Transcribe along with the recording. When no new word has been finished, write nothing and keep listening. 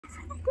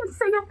Ang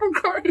saya po,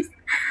 guys.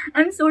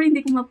 I'm sorry,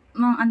 hindi ko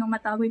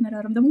matago yung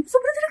nararamdaman.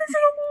 Sobrang talaga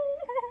saya ko.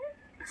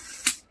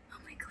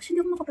 Oh my gosh, hindi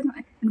ako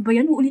makapanood. Ano ba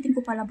yan? Uulitin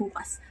ko pala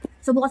bukas.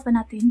 So, bukas pa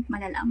natin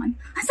malalaman.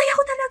 Ang saya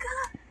ko talaga.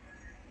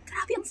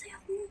 Grabe, ang saya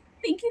ko.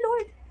 Thank you,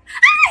 Lord.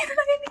 Ay,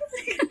 talaga hindi ko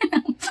saya.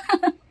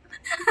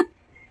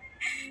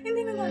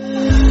 Hindi na lang.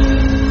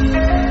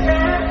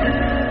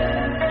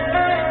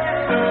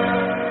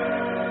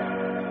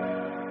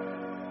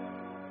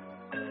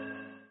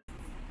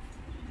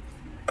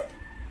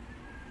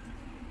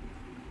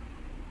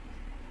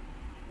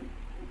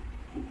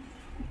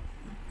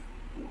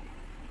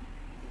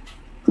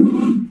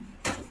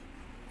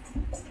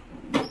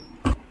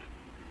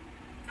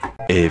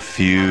 A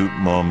few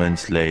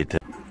moments later.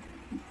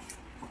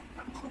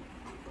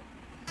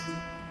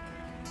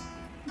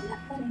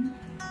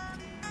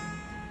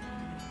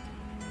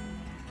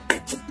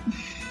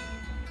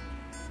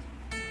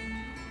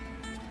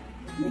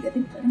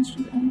 Negative pa rin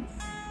siya, guys.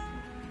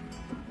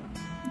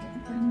 Negative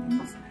pa rin,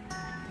 guys.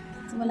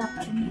 So, wala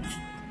pa rin.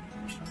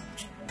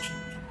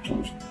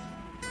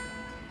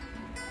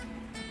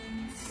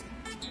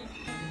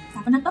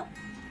 Tapon na to?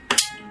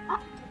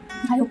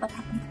 Ayaw pa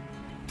tapon.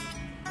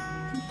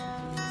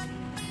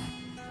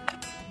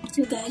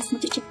 So guys,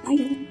 mag-check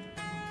tayo.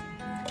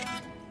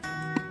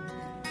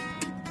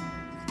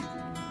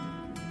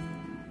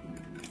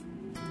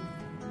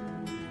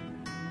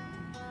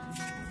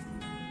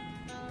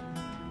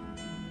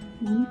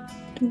 One,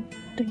 two,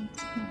 three,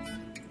 four.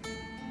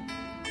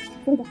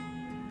 Hold on.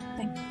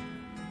 Thank you.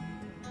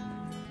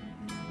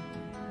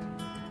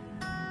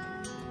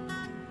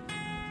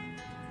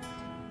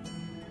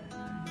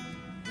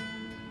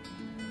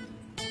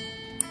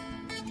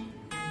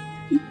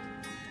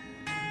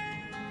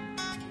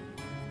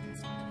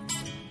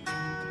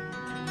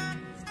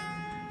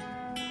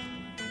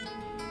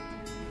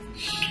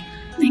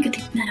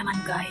 Negative na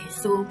naman, guys.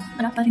 So,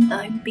 wala pa rin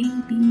tayong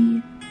baby.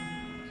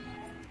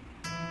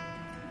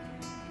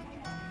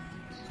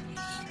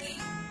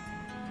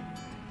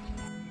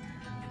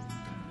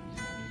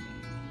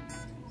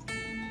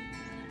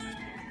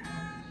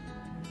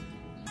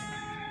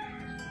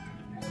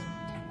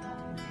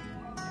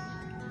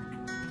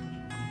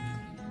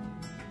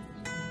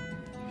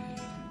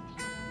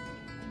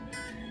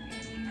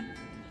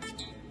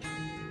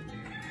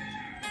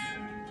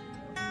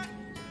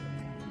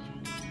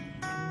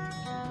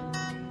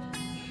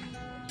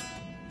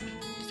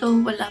 So,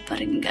 wala pa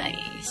rin,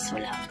 guys.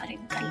 Wala pa rin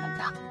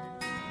talaga.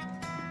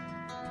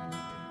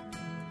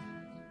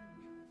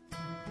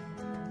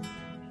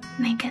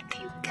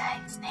 Negative,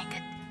 guys.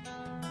 Negative.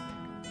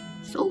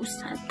 So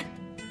sad.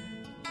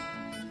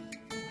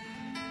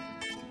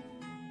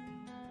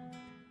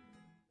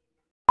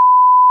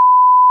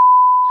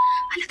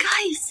 Hala,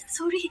 guys.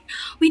 Sorry.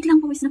 Wait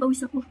lang, pawis na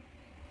pawis ako.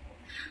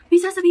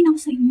 May sasabihin ako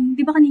sa inyo.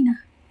 Di ba kanina?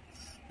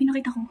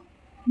 Pinakita ko.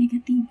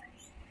 Negative.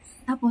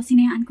 Tapos,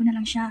 sinayaan ko na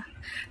lang siya.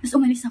 Tapos,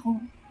 umalis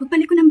ako.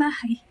 Pagbalik ko ng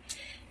bahay,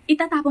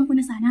 itatapon ko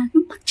na sana.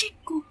 Nung pag-check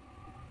ko,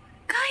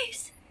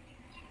 guys,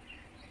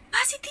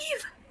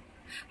 positive.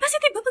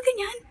 Positive ba pag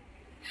ganyan?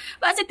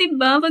 Positive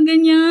ba pag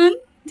ganyan?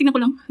 Tingnan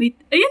ko lang. Wait.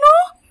 Ayan o!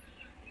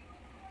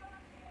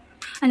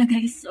 Ala,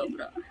 guys,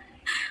 sobra.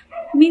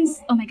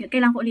 Means, oh my God,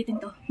 kailangan ko ulitin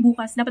to.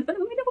 Bukas, dapat pala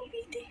gawin akong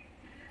piti.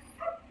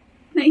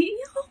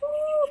 Naiiyak ako.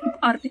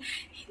 Arte.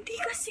 Hindi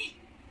kasi.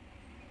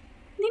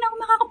 Hindi na ako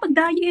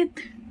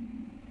makakapag-diet.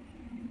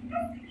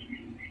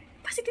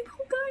 Positive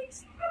ako,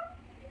 guys.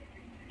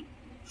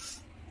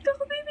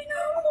 Kaka-baby na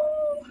ako.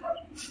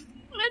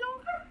 Ano?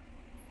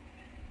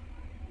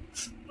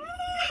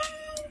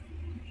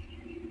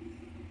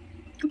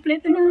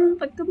 Kompleto na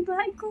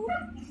pagkababae ko.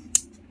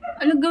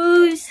 Ano,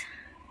 guys?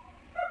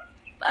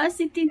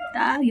 Positive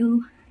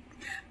tayo.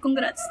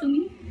 Congrats to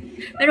me.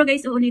 Pero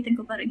guys, uulitin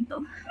ko pa rin to.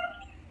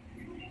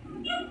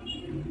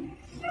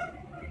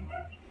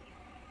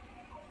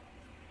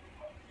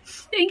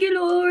 Thank you,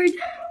 Lord.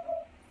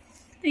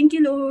 Thank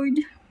you,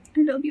 Lord.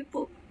 I love you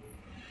po.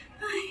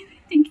 Ay,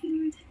 thank you,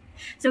 Lord.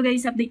 So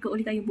guys, update ko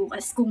ulit tayo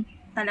bukas kung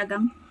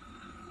talagang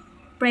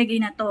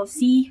preggy na to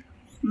si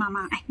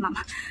mama. Ay,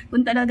 mama.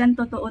 Kung talagang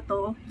totoo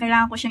to,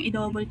 kailangan ko siyang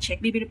i-double check.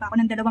 Bibili pa ako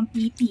ng 2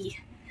 PP.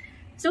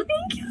 So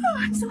thank you.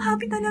 I'm so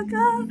happy talaga.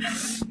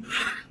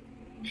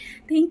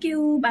 Thank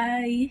you.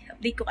 Bye.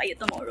 Update ko kayo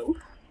tomorrow.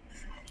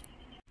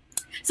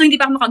 So hindi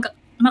pa ako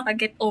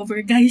makaget over,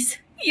 guys.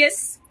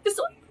 Yes.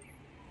 Gusto.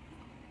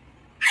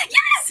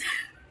 Yes!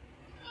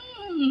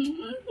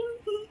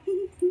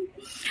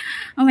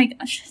 Oh my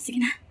gosh. Sige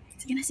na.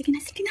 Sige na, sige na,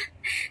 sige na.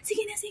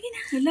 Sige na, sige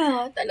na. Wala,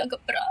 talaga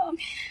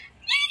promise.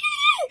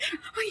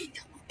 Ay, hindi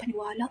ako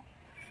makapaniwala.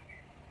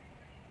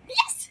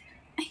 Yes!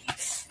 Ay,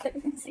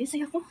 talagang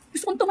saya-saya ko.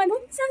 Gusto kong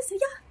tumalon.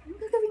 Saya-saya.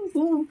 Anong gagawin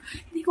ko?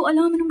 Hindi ko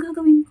alam anong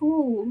gagawin ko.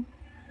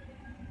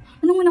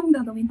 Anong muna akong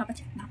gagawin?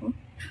 Papacheck na ako.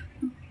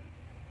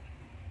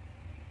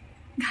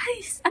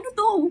 Guys, ano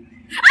to?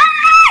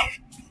 Ah!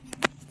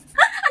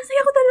 Ang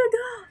saya ko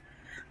talaga.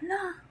 Wala.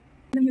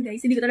 Alam nyo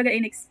guys, hindi ko talaga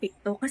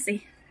in-expect to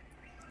kasi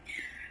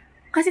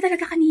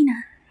talaga kanina,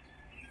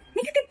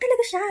 negative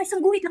talaga siya.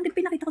 Isang guhit lang din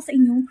pinakita ko sa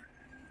inyo.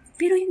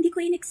 Pero hindi ko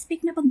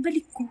in-expect na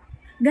pagbalik ko.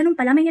 Ganun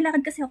pala, may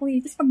nilakad kasi ako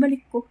eh. Tapos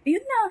pagbalik ko, ayun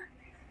na.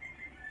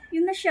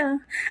 Yun na siya.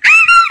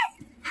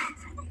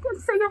 Ang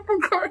saya po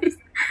guys.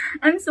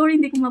 I'm sorry,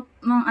 hindi ko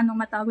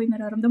matawag yung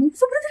nararamdaman ko.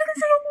 Sobrang talaga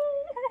saya ko.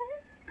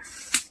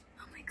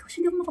 Oh my gosh,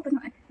 hindi ako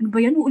makapanood. Ano ba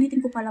yan?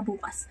 Uulitin ko pala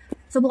bukas.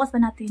 So bukas pa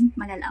natin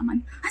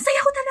malalaman. Ang saya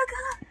ko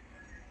talaga.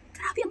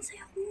 Grabe, ang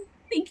saya ko.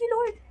 Thank you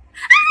Lord.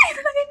 Ay,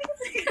 talaga hindi ko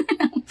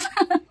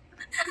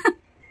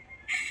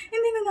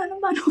hindi na nga alam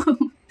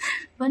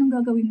paano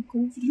gagawin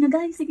ko. Sige na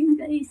guys.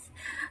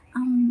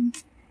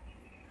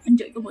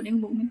 Enjoy ko muna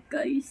yung moment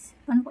guys.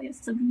 Paano kaya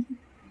sasabihin?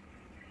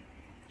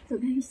 So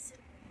guys,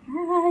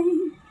 hi!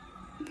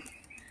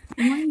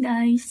 Good morning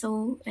guys.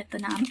 So, eto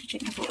na,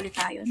 mag-check na po ulit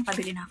tayo.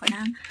 Nakabili na ako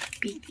ng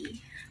PT.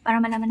 Para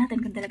malaman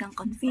natin kung talagang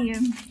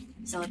confirm.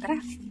 So, tara!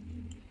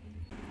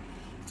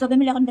 So,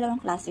 bumili ako ng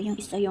dalawang klase. Yung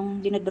isa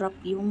yung dinodrop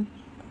yung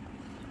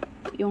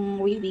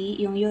wavy,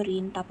 yung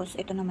urine. Tapos,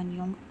 ito naman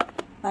yung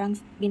parang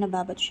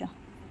binababat siya.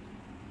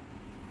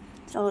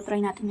 So,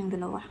 try natin yung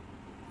dalawa.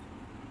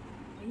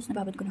 Guys,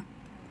 nababad ko na.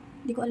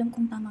 Hindi ko alam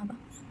kung tama ba.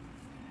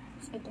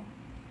 So, ito.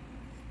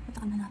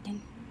 Patakan na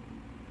natin.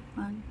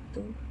 1,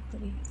 2,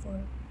 3,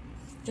 4.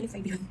 Actually,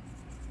 5 yun.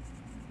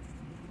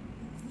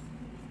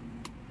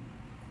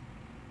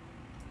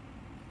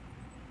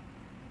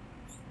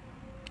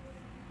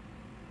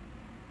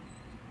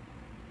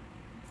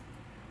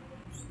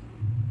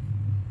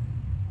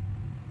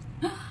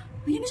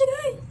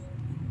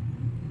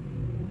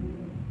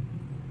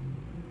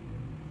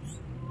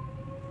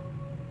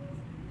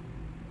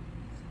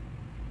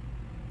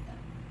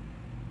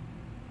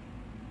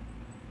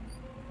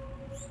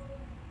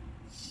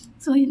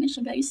 Ayan na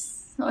siya,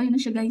 guys! So, ayun na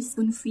siya guys.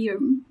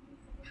 Confirm.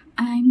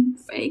 I'm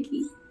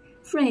fraggy.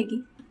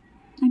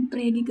 I'm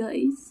fraggy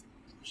guys.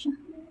 Siya.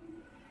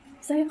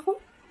 Saya ko.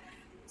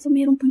 So,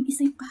 meron pang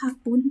isa yung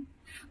kahapon.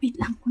 Wait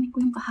lang, kunin ko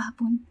yung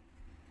kahapon.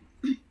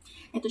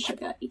 Ito siya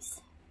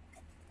guys.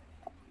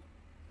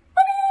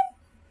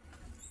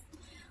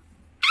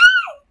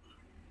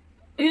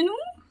 Ayun o.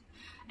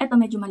 Ito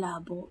medyo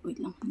malabo.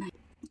 Wait lang.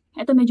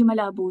 Ito medyo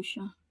malabo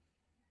siya.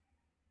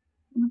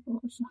 Ano po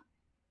ako siya?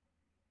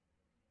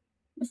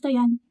 Basta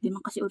yan, di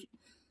naman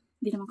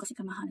kasi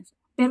kamahalan.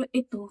 Pero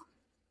ito,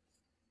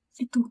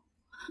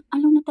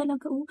 alaw na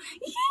talaga, oh.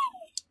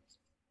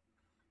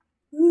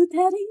 Oh,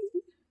 daddy.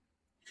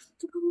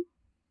 Ito po.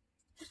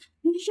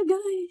 Yan siya,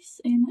 guys.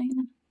 Ayan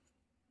na.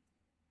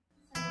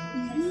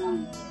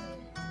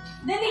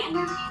 Dali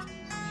na.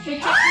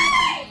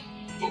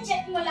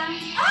 Check mo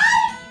lang.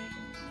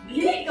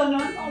 Hindi, ikaw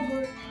naman,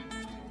 over.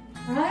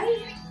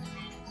 Ay,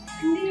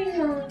 hindi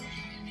na.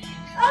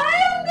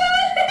 Ay, ang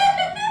galing!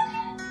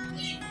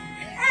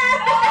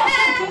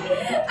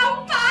 Ang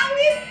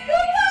pangit ko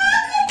ba?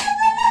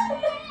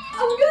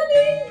 Ang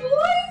galing,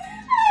 boy!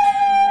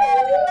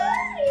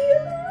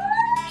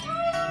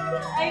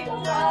 Ay,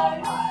 kumay!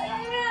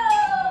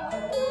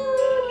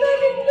 Ang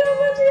galing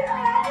naman si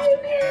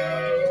Aivy!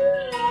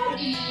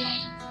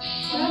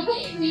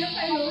 Nakapagpila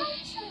kayo?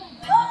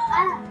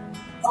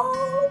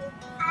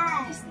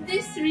 Is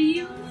this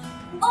real?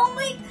 Oh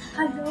my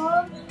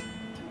God!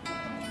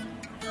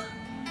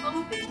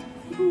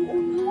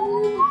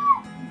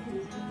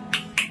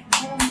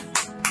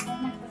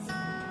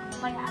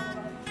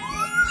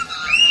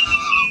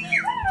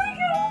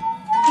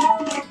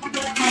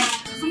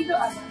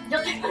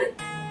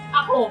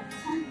 Ako.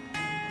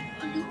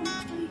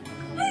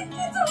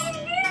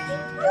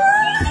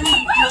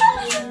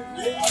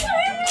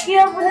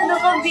 Kaya pala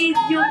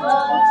naka-video ko.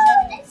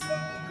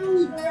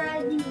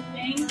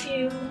 Thank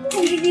you.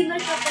 Hindi na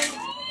siya pa.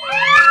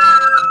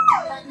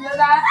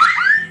 Wala.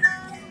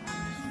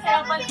 Kaya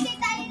pala.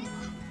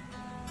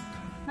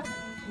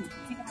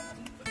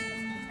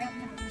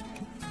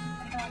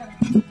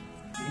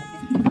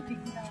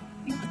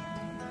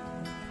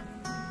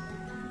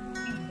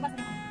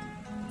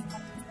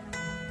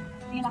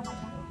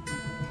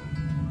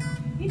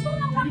 Ito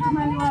lang kami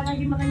maniwala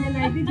yung makanya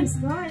na ito. Diyos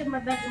ko,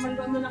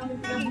 maluwa mo na kami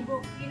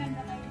pinabugo.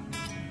 Ginanda kayo.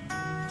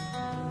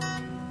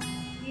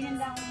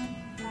 Ginanda ako.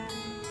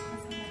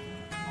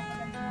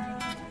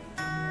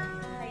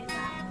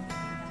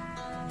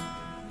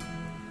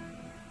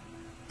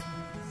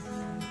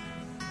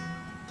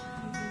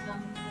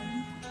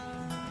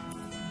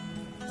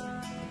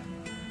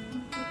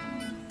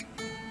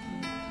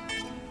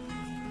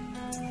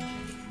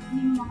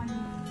 Hindi mo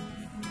makalimutan.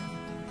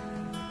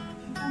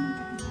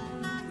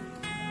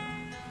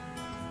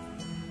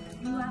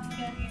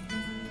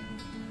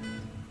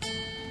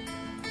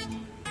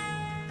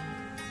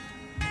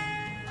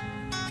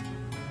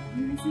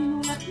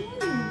 Sinulat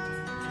yun.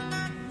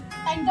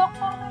 Ay,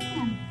 doktor na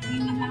yan.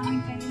 Hindi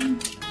namin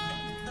kayo.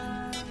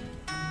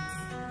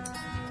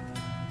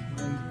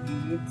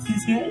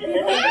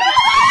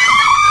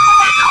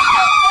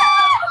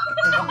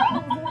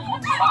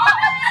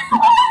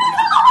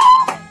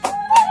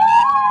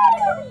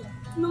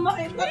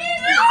 Lumaki pa.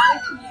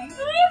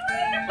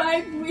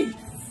 5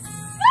 weeks.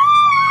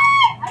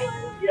 Ay,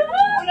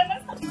 wala na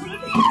sa gulo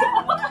dito.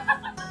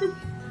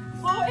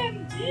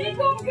 OMG,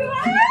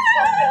 congrats!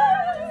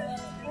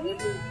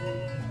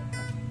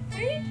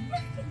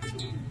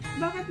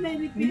 Bakit may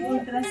repeat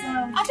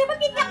ultrasound? Ate,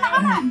 ba't iyak na ka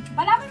man?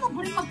 Malaman mo,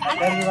 buring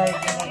magkaalam.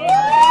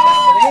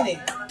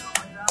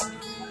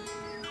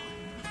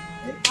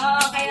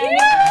 Oo, kaya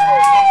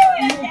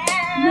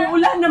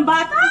Umuulan ng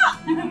bata!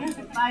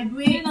 5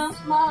 weeks.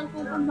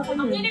 magpupunta ko.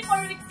 Actually,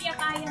 4 weeks niya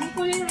kaya.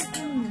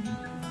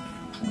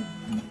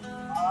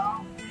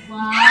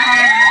 Wow!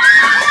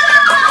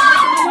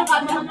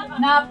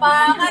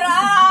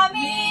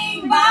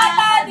 Napakaraming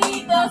bata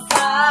dito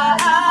sa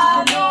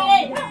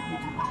amin.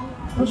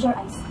 Close your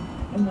eyes.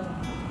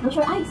 Close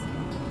your eyes.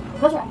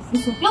 Close your eyes.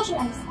 Close your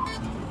eyes.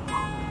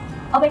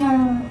 Open your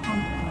hand.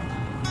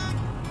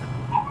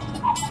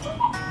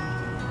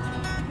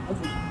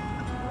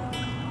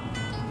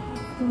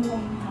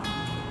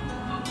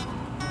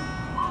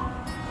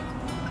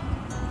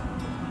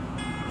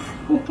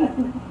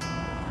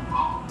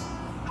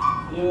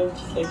 You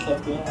just like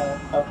clapping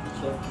half the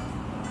check.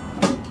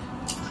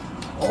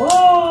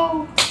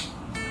 Oh!